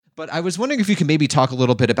But I was wondering if you could maybe talk a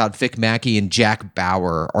little bit about Vic Mackey and Jack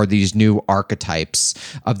Bauer, or these new archetypes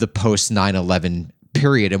of the post 9/11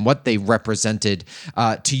 period, and what they represented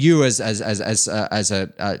to you as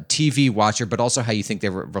a TV watcher, but also how you think they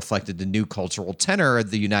reflected the new cultural tenor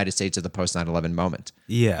of the United States of the post 9/11 moment.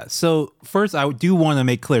 Yeah. So first, I do want to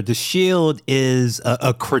make clear: The Shield is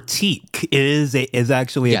a critique. It is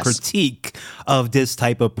actually a critique of this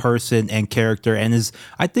type of person and character, and is,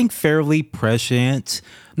 I think, fairly prescient.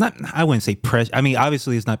 I wouldn't say prescient. I mean,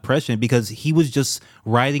 obviously, it's not prescient because he was just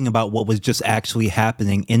writing about what was just actually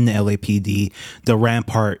happening in the LAPD, the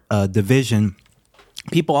Rampart division.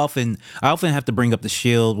 I often have to bring up The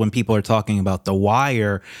Shield when people are talking about The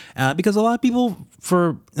Wire, because a lot of people,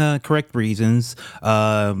 for correct reasons,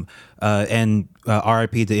 and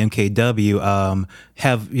RIP to MKW,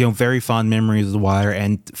 have very fond memories of The Wire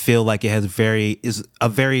and feel like it is a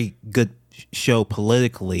very good show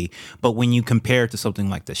politically. But when you compare it to something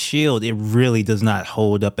like The Shield, it really does not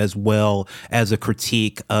hold up as well as a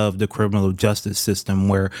critique of the criminal justice system,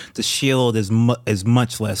 where The Shield is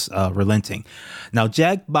much less relenting. Now,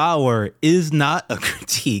 Jack Bauer is not a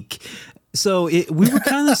critique. So we were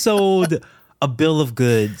kind of sold a bill of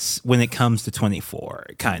goods when it comes to 24,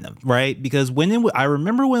 kind of, right? Because I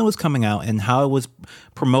remember when it was coming out and how it was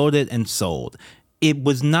promoted and sold. It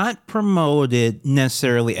was not promoted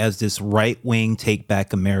necessarily as this right-wing Take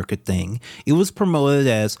Back America thing. It was promoted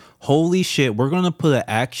as, holy shit, we're going to put an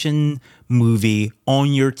action movie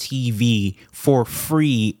on your TV for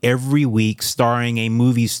free every week, starring a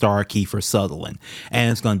movie star, Kiefer Sutherland.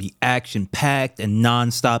 And it's going to be action-packed and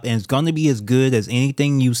nonstop, and it's going to be as good as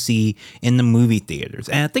anything you see in the movie theaters.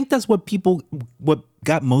 And I think that's what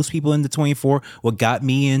got most people into 24, what got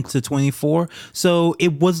me into 24. So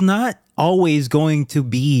it was not always going to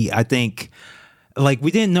be, I think, like,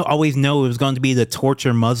 we didn't always know it was going to be the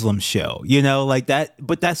torture Muslim show, like that,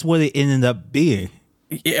 but that's what it ended up being.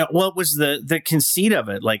 Yeah, what was the conceit of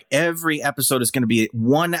it? Like, every episode is going to be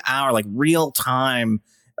 1 hour, like real time,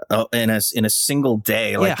 in a single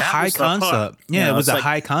day. Like, that high was concept. Yeah, it was a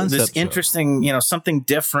high concept. This interesting, something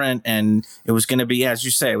different, and it was going to be, as you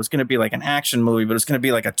say, it was going to be like an action movie, but it's going to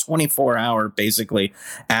be like a 24-hour, basically,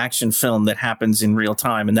 action film that happens in real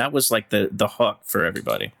time, and that was like the hook for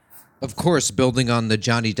everybody. Of course, building on the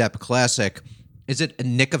Johnny Depp classic, is it A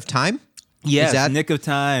Nick of Time? Yes, Nick of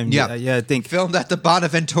Time. Yeah, I think. Filmed at the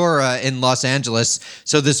Bonaventura in Los Angeles.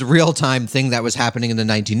 So this real-time thing that was happening in the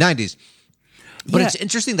 1990s. But it's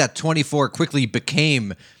interesting that 24 quickly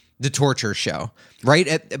became the torture show,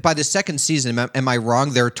 right? By the second season, am I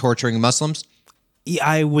wrong? They're torturing Muslims? Yeah,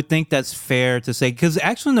 I would think that's fair to say, because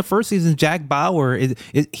actually in the first season, Jack Bauer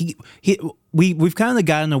we've kind of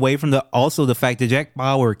gotten away from the fact that Jack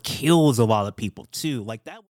Bauer kills a lot of people too, like that.